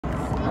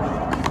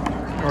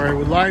All right,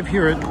 we're live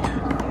here at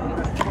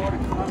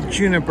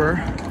Juniper.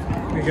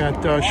 We got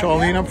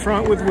Charlene up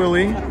front with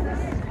Willie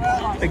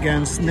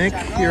against Nick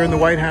here in the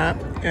white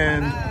hat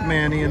and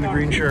Manny in the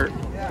green shirt.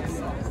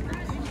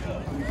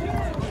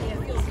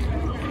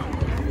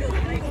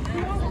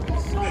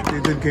 Should be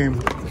a good game.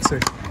 Let's see.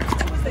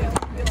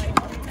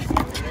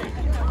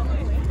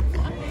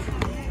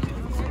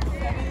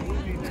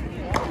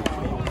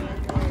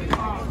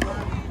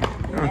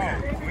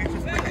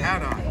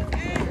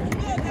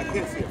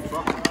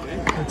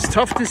 It's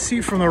tough to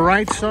see from the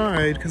right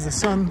side because the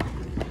sun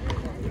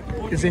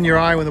is in your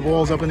eye when the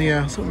ball's up in the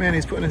air. So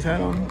Manny's putting his hat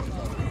on.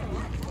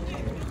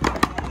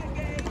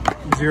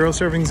 0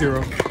 serving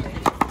 0.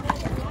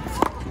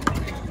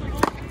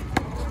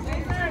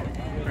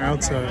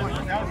 Outside.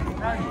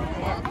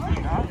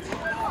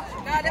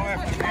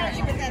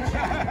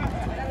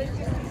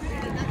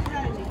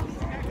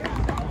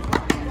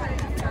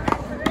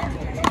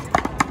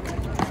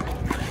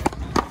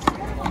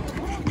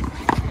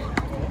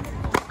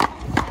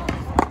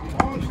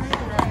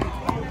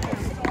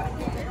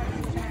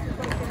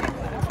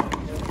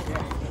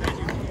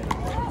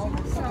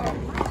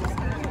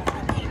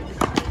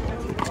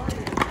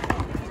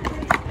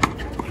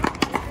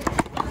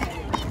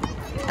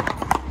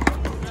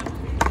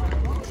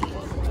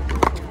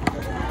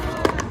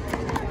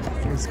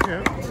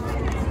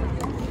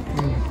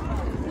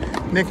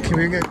 Nick, can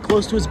we get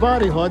close to his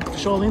body? Hard for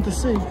Charlene to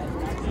see.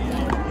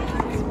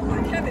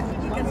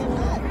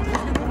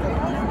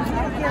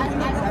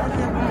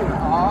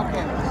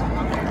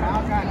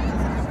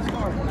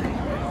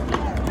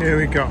 Here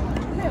we go.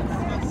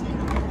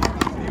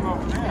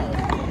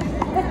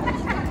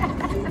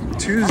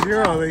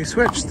 2-0, they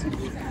switched.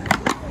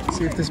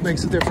 See if this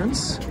makes a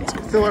difference. It's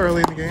still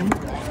early in the game.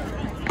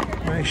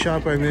 Nice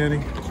shot by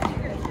Manny.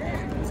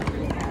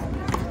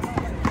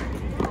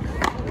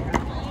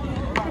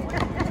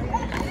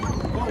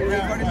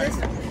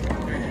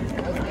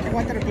 I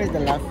wanted to play the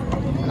left.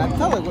 And I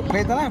told her,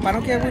 play the left. I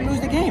don't care if we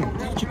lose the game.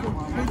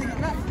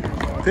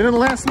 Didn't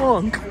last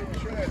long.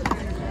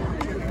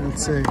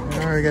 Let's see.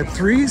 All right, got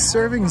 3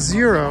 serving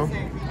 0.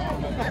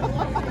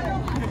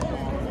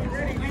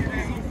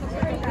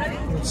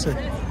 Let's see.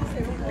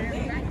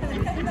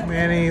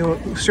 Manny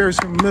serves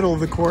from the middle of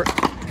the court.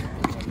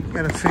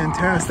 Got a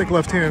fantastic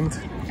left hand.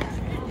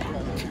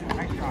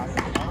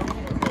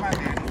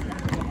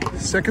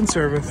 Second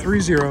server,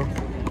 3-0.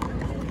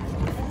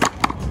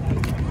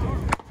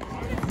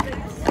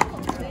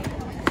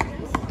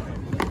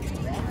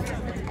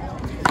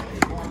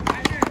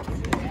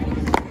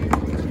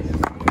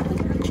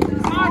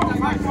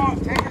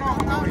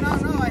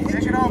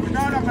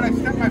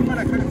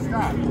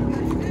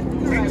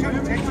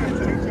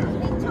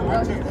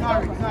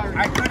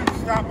 I couldn't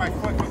stop my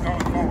foot from going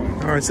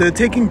forward. All right, so they're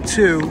taking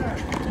 2.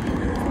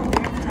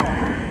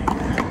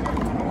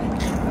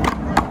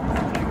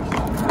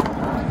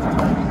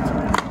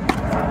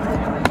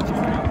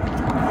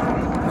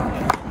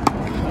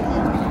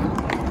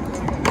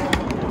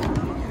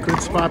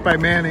 Good spot by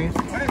Manny.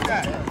 What is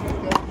that?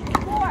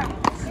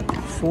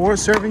 4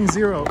 serving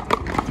 0.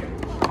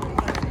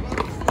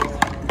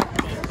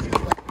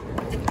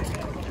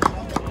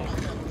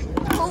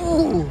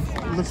 Oh,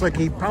 looks like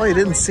he probably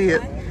didn't see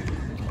it.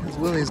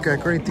 Willie's got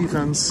great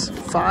defense.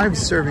 5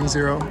 serving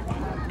 0.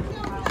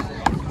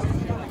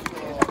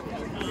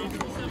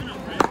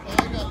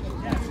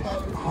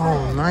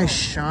 Oh, nice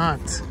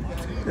shot.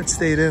 That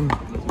stayed in.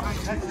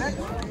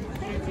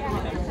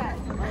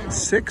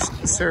 6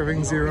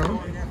 serving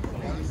 0.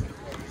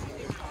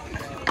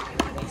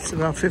 It's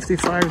about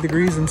 55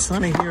 degrees and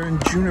sunny here in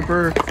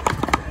Juniper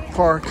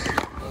Park,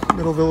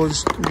 Middle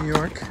Village, New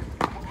York,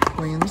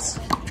 Queens.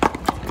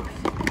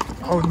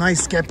 Oh,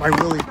 nice get by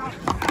Willie.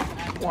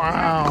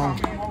 Wow.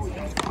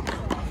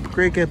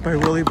 Great get by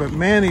Willie, but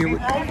Manny,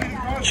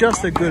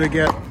 just as good a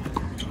get. I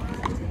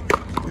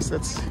guess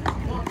that's, I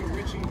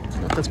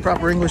don't know if that's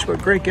proper English, but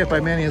great get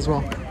by Manny as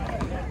well.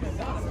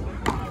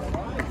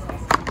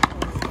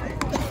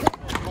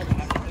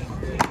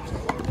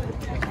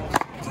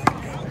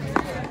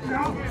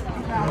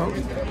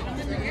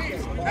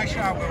 Nice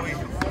shot, Willie.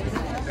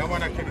 That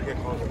one I couldn't get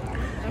hold of.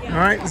 All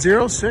right,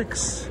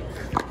 0-6.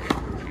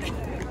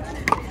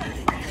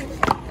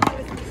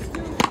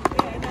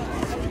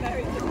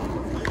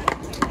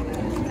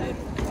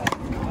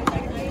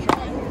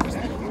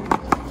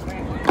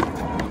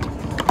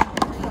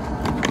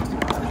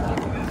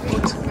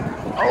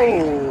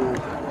 Oh,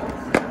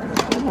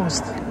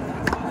 almost.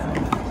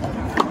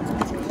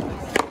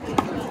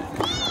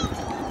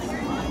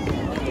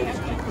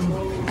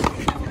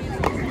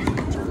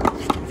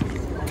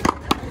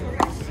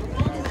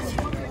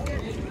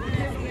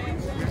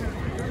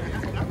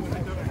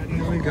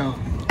 Here we go.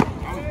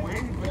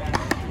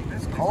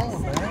 It's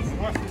cold, man. It's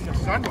worse than the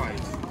sunlight.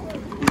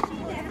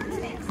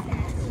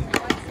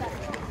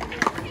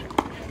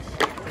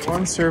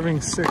 1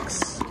 serving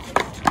 6.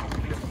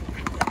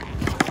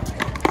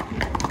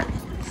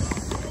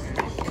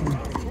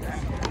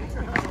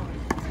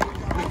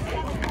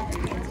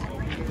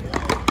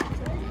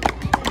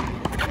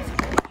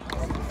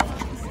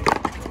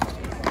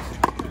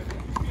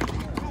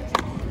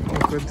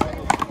 good.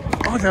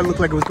 Oh, that looked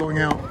like it was going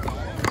out.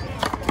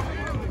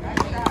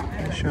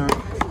 Nice shot.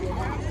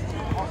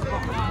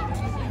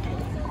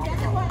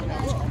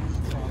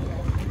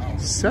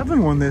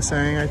 7-1 they're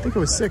saying. I think it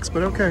was 6,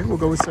 but okay, we'll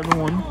go with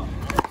 7-1.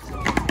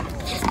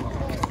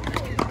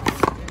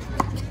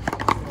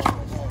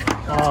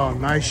 Oh,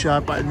 nice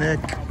shot by Nick.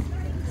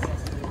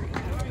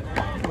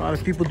 A lot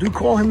of people do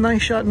call him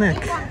Nice Shot Nick.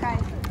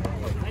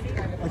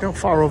 Look how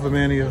far over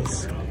Manny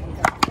is.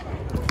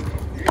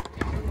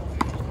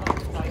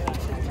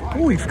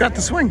 Oh, he forgot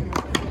to swing.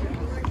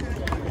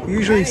 He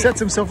usually sets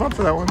himself up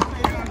for that one.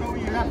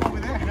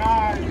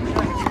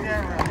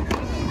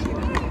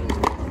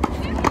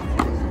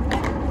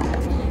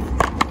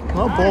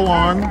 Well, ball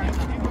on.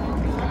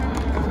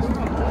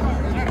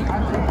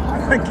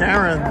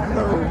 Karen.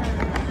 No.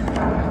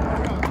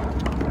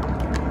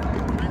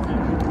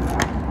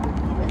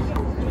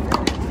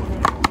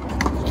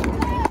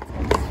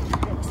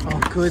 Oh,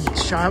 good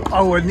shot.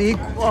 Oh, a Nick.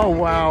 Oh,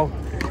 wow.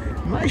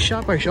 Nice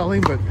shot by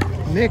Charlene, but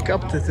Nick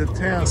up to the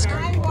task.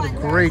 A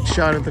great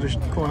shot into the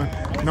corner.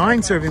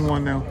 9 serving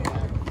 1 now.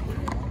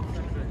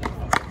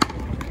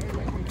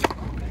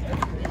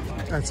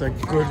 That's a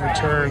good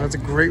return. That's a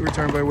great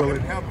return by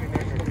Willie.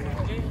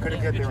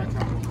 Couldn't get there in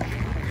time.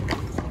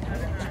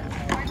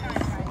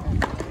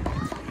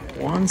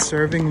 1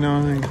 serving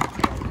 9.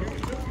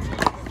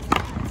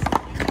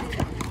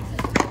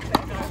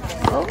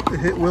 Oh, it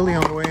hit Willie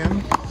on the way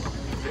in.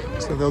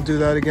 So they'll do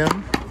that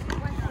again.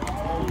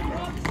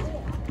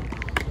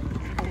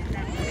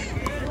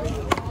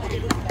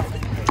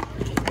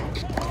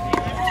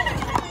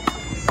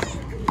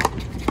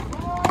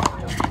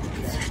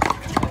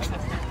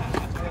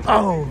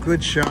 Oh,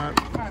 good shot.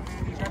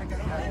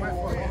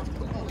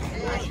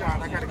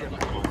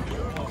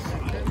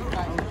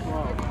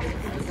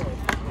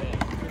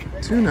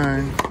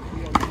 2-9.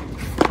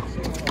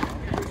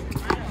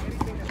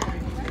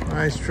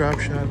 Nice drop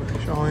shot by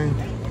Charlene.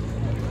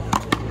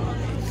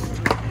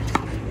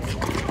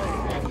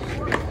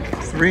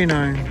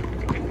 3-9.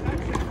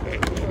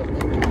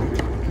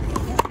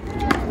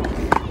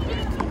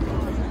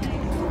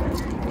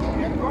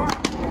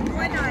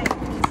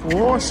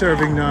 Four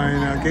serving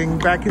 9. Now getting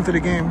back into the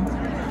game.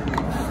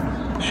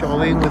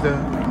 Charlene with a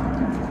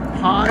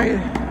high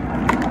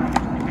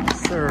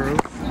serve.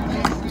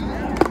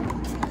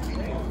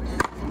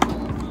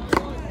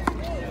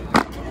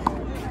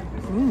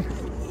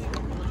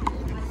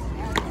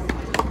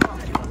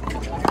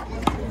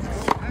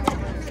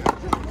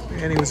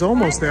 And he was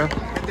almost there.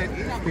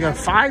 We got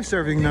 5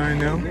 serving 9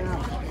 now.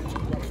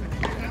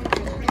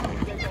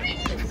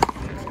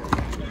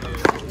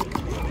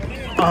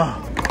 Ah.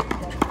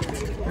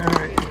 All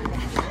right.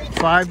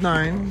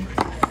 5-9.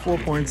 4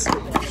 points.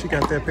 She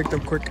got that picked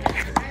up quick.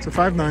 So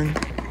 5-9.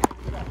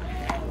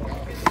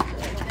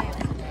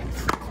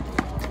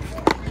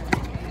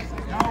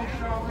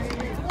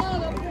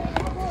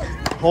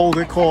 Hold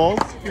it called.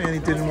 And he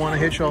didn't want to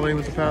hit Charlene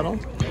with the paddle.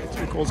 So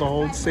he calls a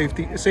hold.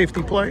 Safety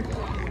play.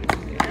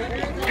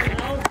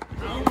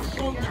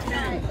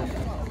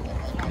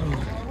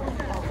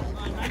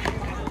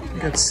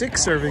 Got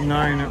 6 serving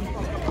 9 now.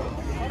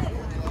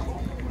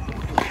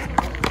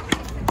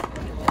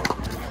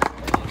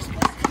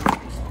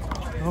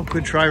 Oh,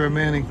 good try by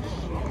Manny.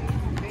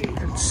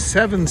 Got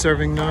 7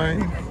 serving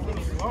 9.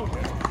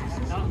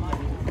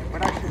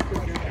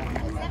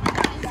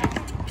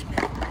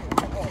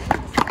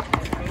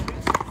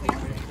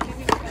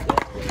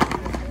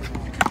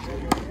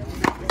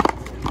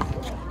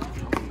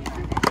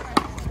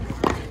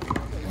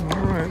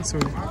 All right, so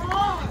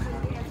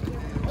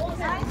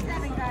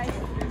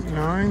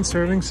 9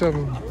 serving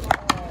 7.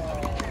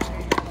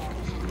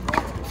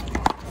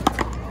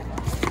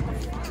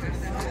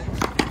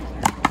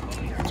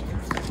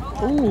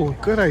 Ooh,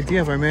 good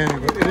idea by Manny,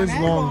 but it is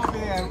long.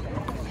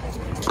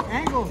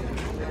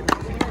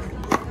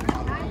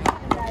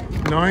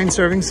 9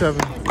 serving 7.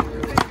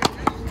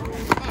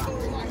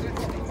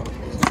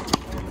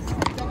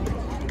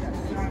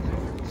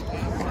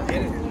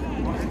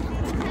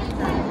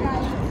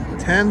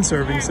 10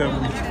 serving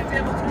 7.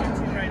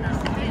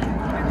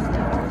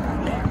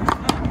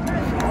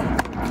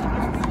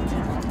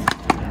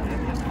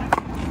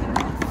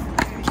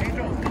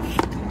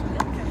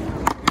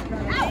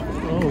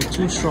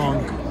 Too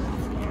strong.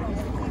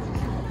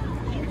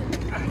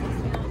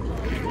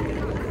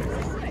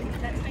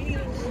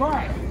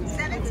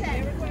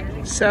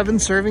 7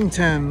 serving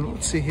 10.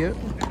 Let's see here.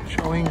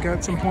 Charlene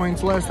got some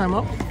points last time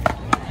up.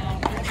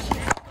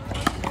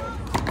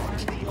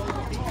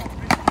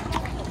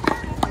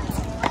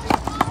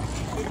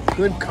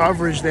 Good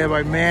coverage there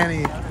by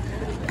Manny.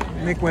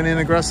 Nick went in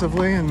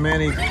aggressively, and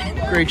Manny,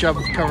 great job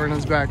of covering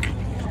his back.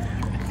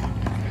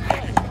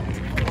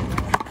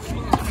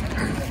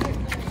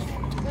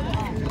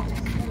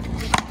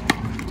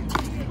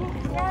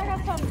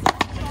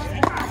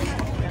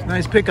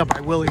 Nice pickup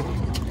by Willie.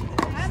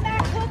 I'm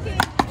not cooking.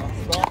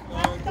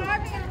 I'm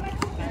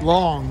starving.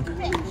 Long.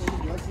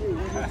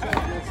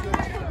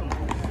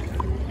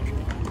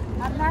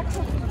 I'm not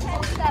cooking.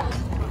 10-7.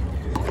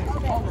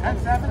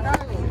 10-7,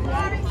 guys?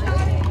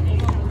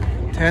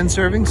 10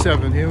 serving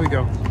 7. Here we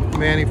go.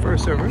 Manny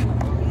first server.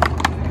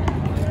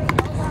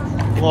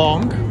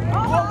 Long.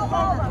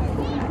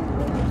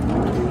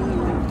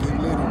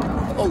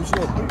 Oh,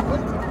 shit.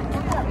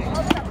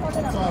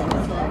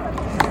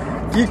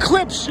 The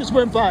eclipse just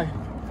went by.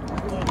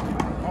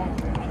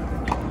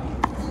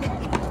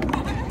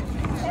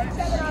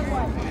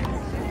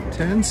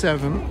 Ten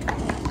 7.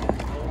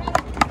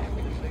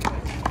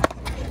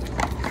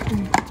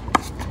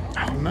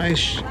 Oh,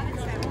 nice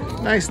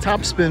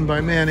top spin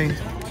by Manny.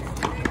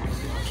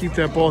 Keep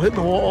that ball hitting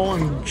the wall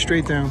and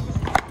straight down.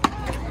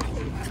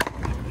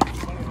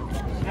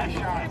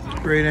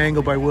 Great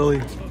angle by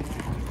Willie.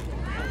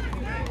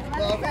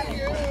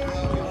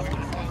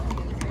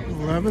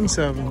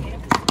 11-7.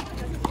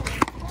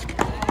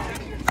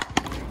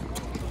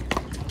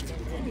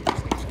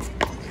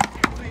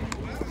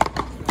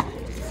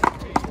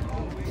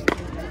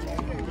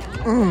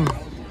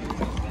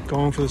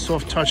 Going for the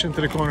soft touch into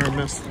the corner and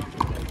missed.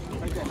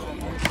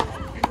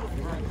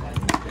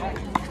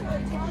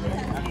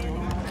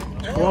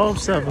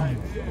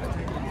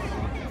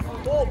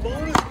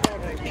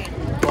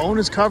 $12-7.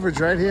 Bonus coverage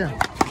right here. I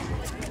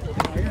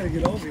gotta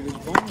get over this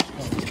bonus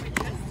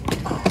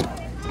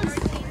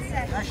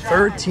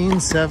coverage.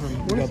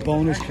 13-7. We got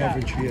bonus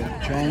coverage here.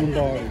 John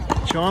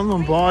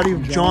Lombardi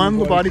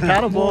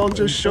Paddleball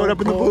just showed up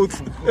in the booth.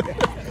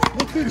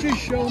 Look who just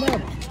showed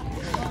up.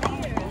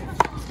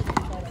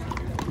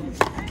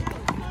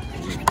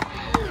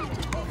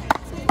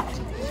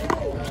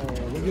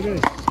 Look at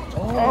this.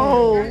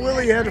 Oh,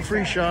 Willie had a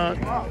free shot.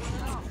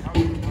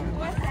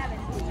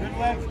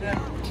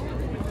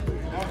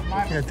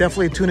 Yeah,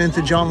 definitely tune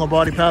into John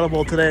Lombardi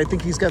Paddleball today. I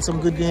think he's got some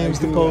good games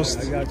to post.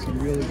 I got some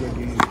really good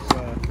games.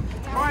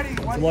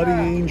 Bloody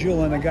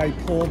Angel and a guy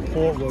Paul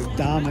Port were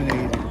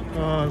dominating.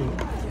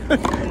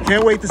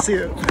 Can't wait to see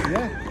it.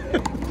 Yeah.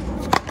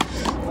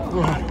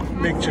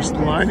 Nick just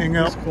lining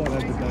up. This court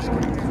had the best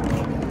game.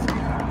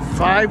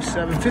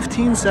 5-7,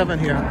 15-7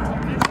 here.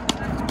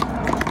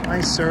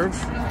 Nice serve.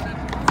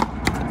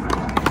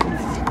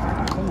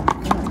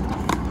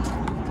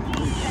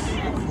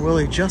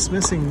 Willie just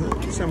missing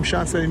some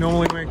shots that he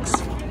normally makes.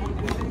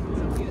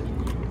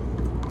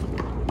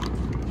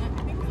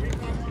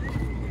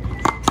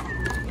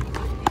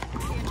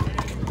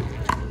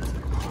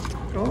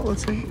 Oh,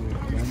 let's see.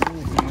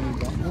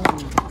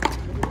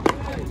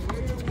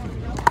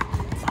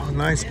 Oh,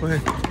 nice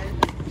play.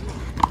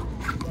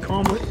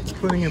 Calmly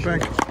putting it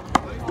back.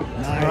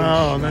 Nice.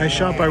 Oh, nice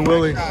shot by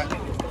Willie.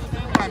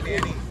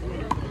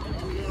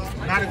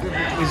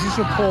 Is this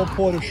a Paul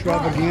Port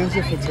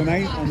extravaganza for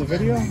tonight on the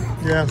video?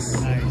 Yes.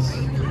 Nice.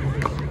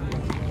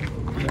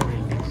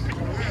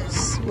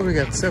 What do we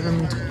got?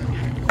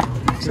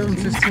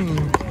 7-15.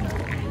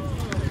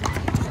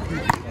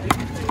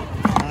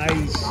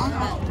 Nice.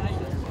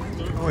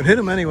 Oh, it hit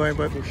him anyway,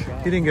 but he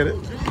didn't get it.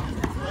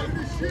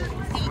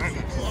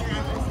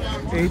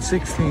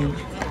 8-16.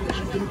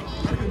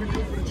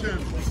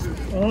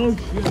 Oh,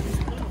 shit.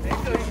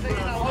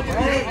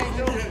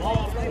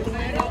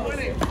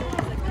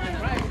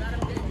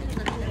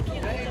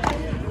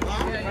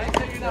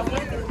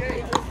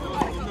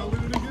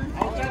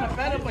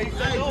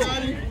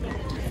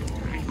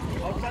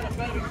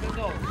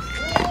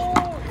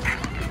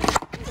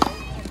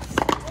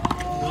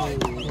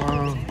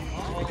 Wow.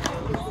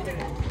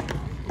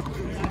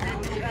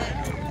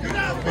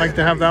 I'd like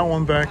to have that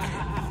one back.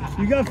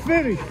 You got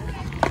 50.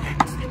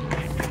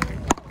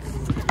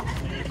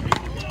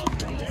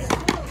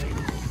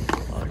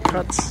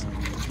 Cuts.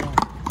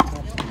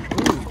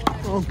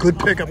 Oh, good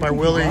pickup by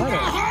Willie.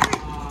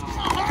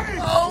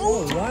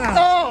 Oh, wow.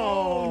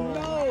 Oh!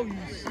 No,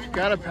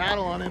 Got a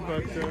paddle on it,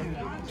 but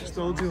just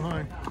a little too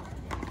high.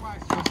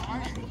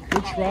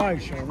 good try,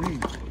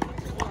 Charlene.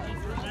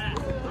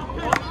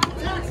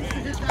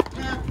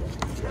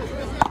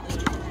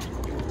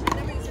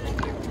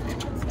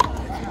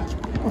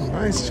 Oh,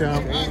 nice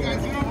job.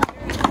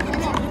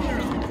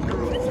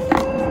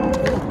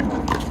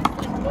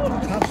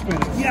 Top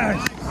spinner.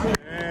 Yes.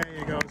 There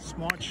you go.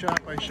 Smart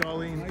shot by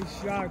Charlene.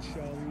 Nice shot,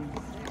 Charlene.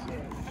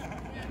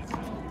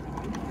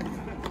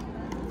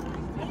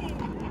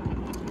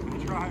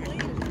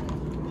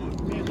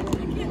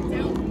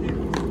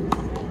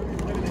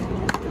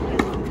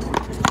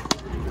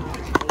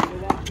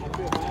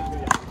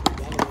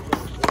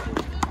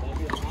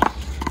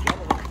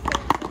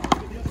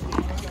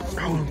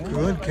 Oh,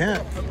 good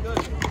cat.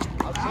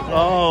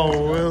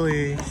 Oh,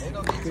 Willie.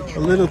 A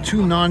little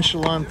too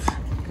nonchalant.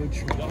 Good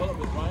try.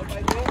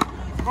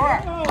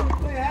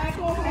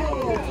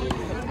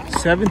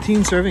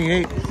 17 serving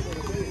 8.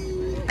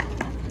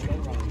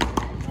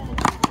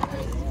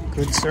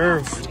 Good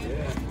serve.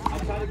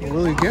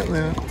 Willie getting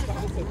that.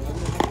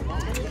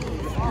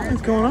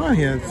 What's going on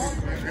here?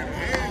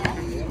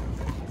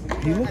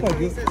 He looked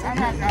like it.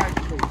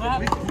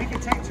 We can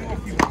take 2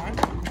 if you want.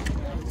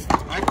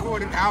 I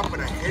caught it out, but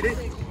I hit it.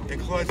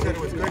 And Claude said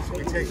it was good, so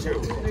we take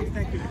 2.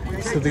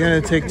 So they're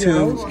going to take 2. Yeah,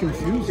 I was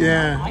confused.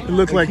 Yeah, it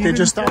looked like he they didn't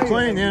just stopped say it.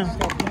 playing, They yeah. just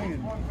stopped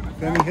playing.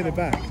 Then he hit it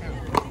back.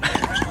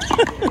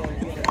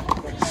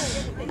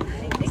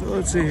 So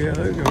let's see here.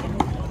 There we go.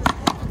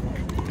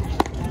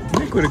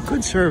 Nick with a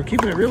good serve,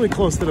 keeping it really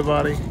close to the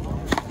body.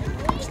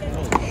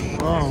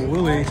 Oh,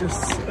 Willie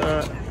just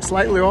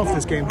slightly off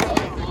this game.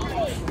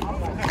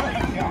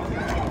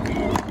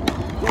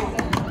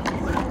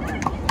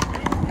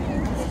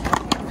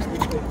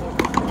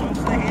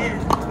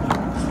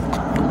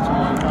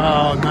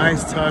 Oh,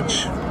 nice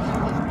touch.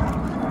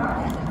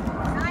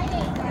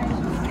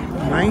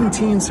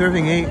 19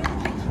 serving 8.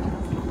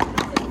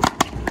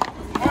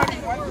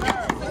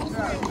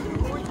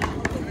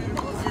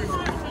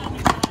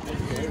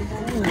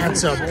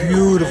 That's a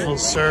beautiful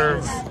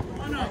serve.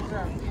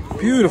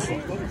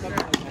 Beautiful.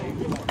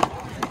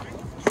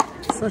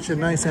 Such a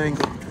nice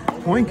angle.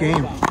 Point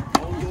game.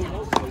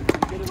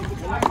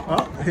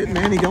 Oh, hit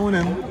Manny going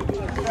in. You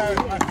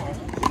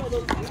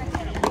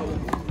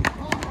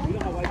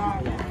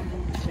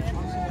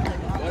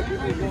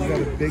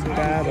got a big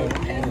battle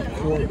on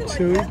court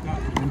 2,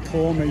 and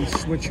Paul may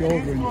switch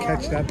over and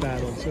catch that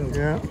battle too.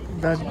 Yeah,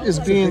 that is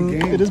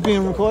it is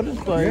being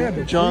recorded by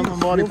John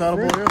Lombardi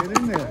Paddleball here. Get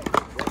in there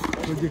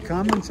with your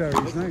commentary.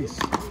 It's nice.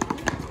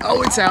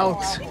 Oh, it's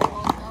out.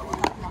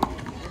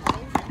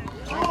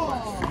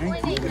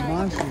 Thank you. The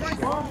monster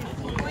show.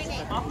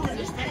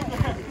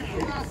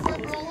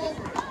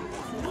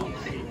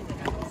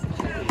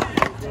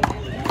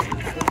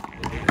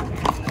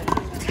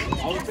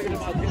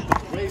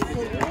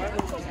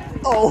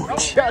 Oh,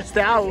 just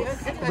out.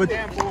 But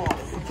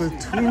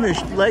between the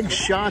leg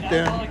shot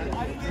there.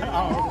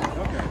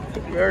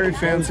 Very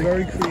fancy.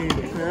 Very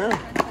creative. Yeah.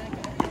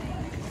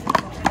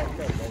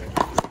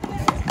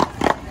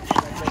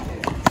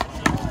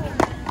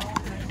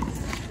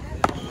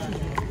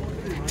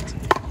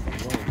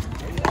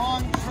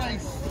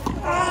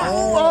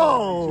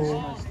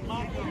 Oh!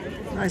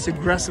 Nice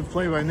aggressive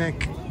play by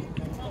Nick.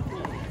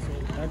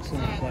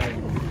 Excellent play.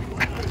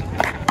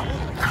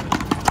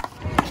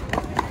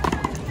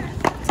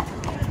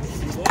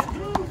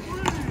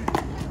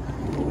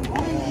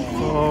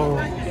 Oh,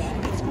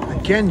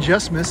 again,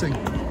 just missing.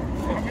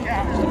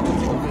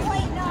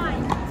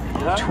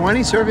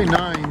 20 serving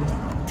 9.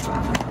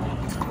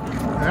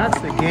 That's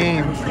the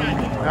game.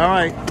 All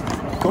right,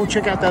 go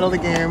check out that other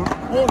game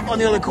on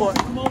the other court.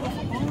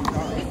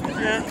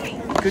 Yeah,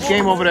 good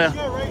game over there.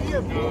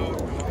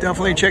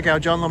 Definitely check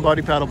out John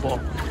Lombardi Paddleball.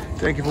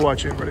 Thank you for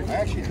watching, everybody. I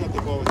actually thought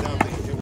the ball was out there.